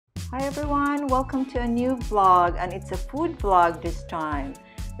Hi everyone, welcome to a new vlog, and it's a food vlog this time.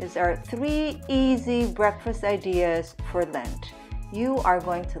 These are 3 easy breakfast ideas for Lent. You are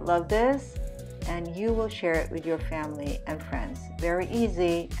going to love this and you will share it with your family and friends. Very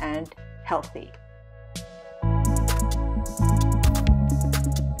easy and healthy.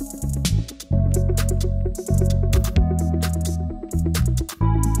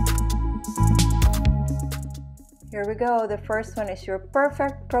 Here we go. The first one is your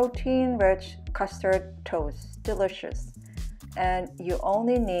perfect protein-rich custard toast. Delicious. And you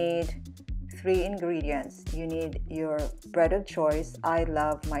only need 3 ingredients. You need your bread of choice. I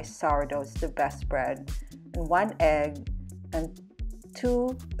love my sourdough, it's the best bread. And 1 egg and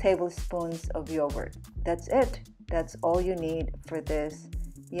 2 tablespoons of yogurt. That's it. That's all you need for this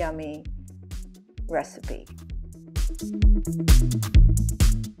yummy recipe.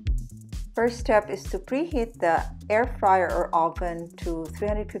 First step is to preheat the air fryer or oven to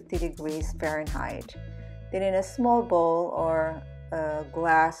 350 degrees Fahrenheit. Then in a small bowl or a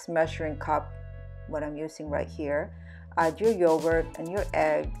glass measuring cup, what I'm using right here, add your yogurt and your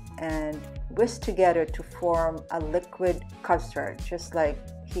egg and whisk together to form a liquid custard, just like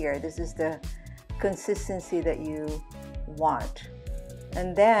here. This is the consistency that you want.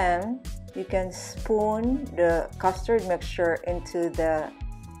 And then you can spoon the custard mixture into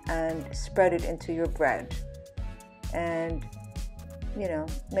and spread it into your bread, and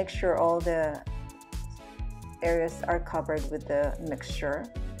make sure all the areas are covered with the mixture.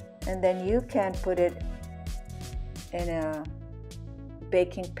 And then you can put it in a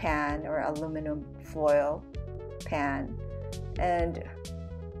baking pan or aluminum foil pan, and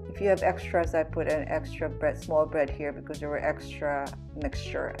if you have extras, I put an extra small bread here because there were extra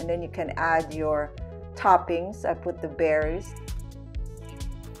mixture. And then you can add your toppings. I put the berries.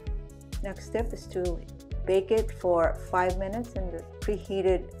 Next step is to bake it for 5 minutes in the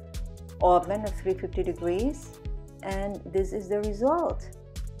preheated oven of 350 degrees. And this is the result.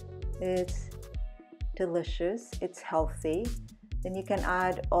 It's delicious, it's healthy. Then you can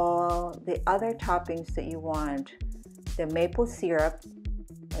add all the other toppings that you want. The maple syrup,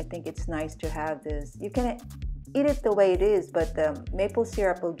 I think it's nice to have this. You can eat it the way it is, but the maple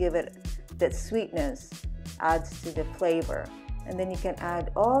syrup will give it that sweetness, adds to the flavor. And then you can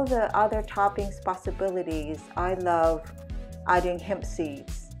add all the other toppings possibilities. I love adding hemp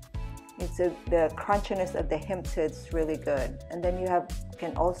seeds. The crunchiness of the hemp seeds is really good. And then you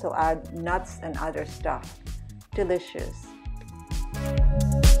can also add nuts and other stuff. Delicious.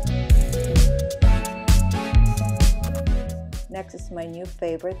 Next is my new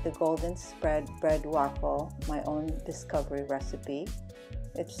favorite, the golden spread bread waffle, my own discovery recipe.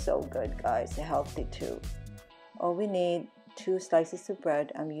 It's so good, guys, healthy too. All we need 2 slices of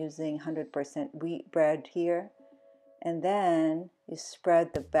bread. I'm using 100% wheat bread here. And then you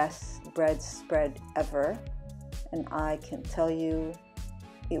spread the best bread spread ever. And I can tell you,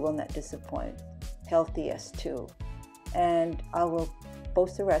 it will not disappoint. Healthiest too. And I will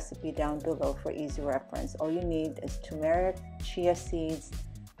post the recipe down below for easy reference. All you need is turmeric, chia seeds,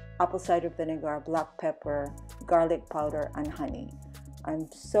 apple cider vinegar, black pepper, garlic powder, and honey. I'm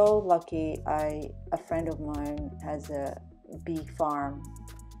so lucky. A friend of mine has a bee farm,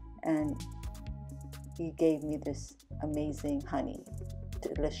 and he gave me this amazing honey.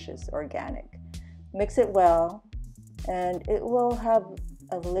 Delicious, organic. Mix it well, and it will have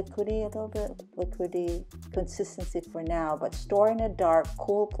a little bit liquidy consistency for now, but store in a dark,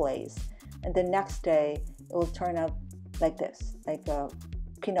 cool place, and the next day it will turn out like this, like a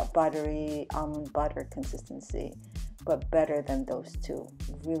peanut buttery, almond butter consistency, but better than those two.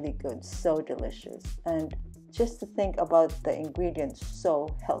 Really good, so delicious. And just to think about the ingredients, so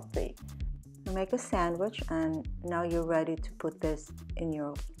healthy. You make a sandwich, and now you're ready to put this in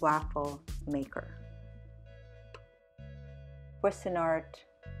your waffle maker. Western art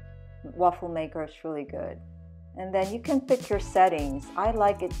waffle maker is really good. And then you can pick your settings. I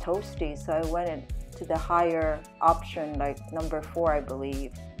like it toasty, so I went to the higher option, like number 4, I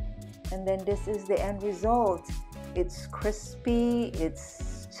believe. And then this is the end result. It's crispy,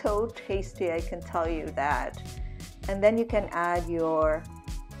 it's so tasty, I can tell you that. And then you can add your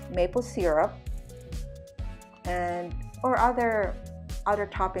maple syrup or other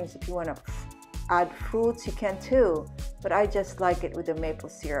toppings. If you want to add fruits, you can too, but I just like it with the maple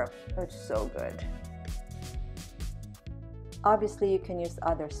syrup. It's so good. Obviously you can use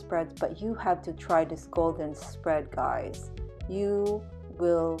other spreads, but you have to try this golden spread, guys. You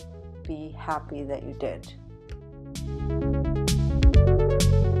will be happy that you did.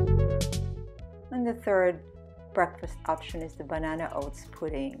 And the third breakfast option is the banana oats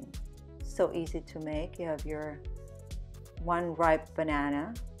pudding. So easy to make. You have your 1 ripe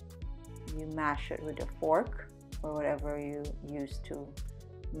banana, you mash it with a fork or whatever you use to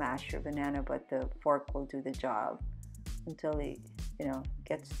mash your banana, but the fork will do the job until it,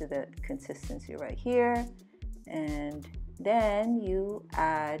 gets to the consistency right here. And then you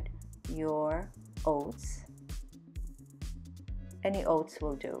add your oats. Any oats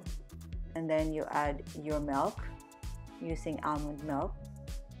will do. And then you add your milk, using almond milk,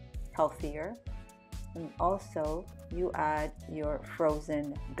 healthier. And also you add your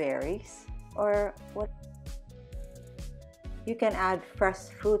frozen berries, or what you can add fresh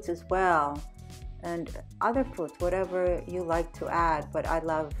fruits as well, and other fruits, whatever you like to add, but I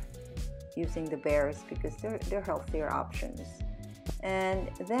love using the berries because they're healthier options. And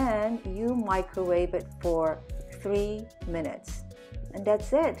then you microwave it for 3 minutes, and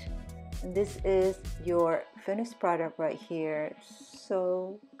that's it. And this is your finished product right here.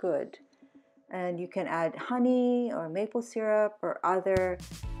 So good. And you can add honey or maple syrup or other.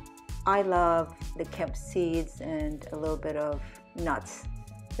 I love the hemp seeds and a little bit of nuts.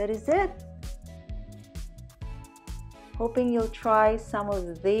 That is it. Hoping you'll try some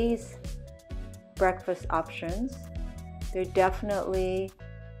of these breakfast options. They're definitely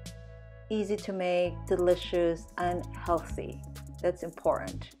easy to make, delicious, and healthy. That's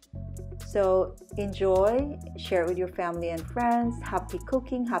important. So enjoy, share it with your family and friends. Happy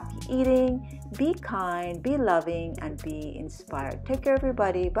cooking, happy eating. Be kind, be loving, and be inspired. Take care,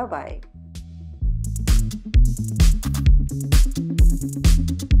 everybody. Bye-bye.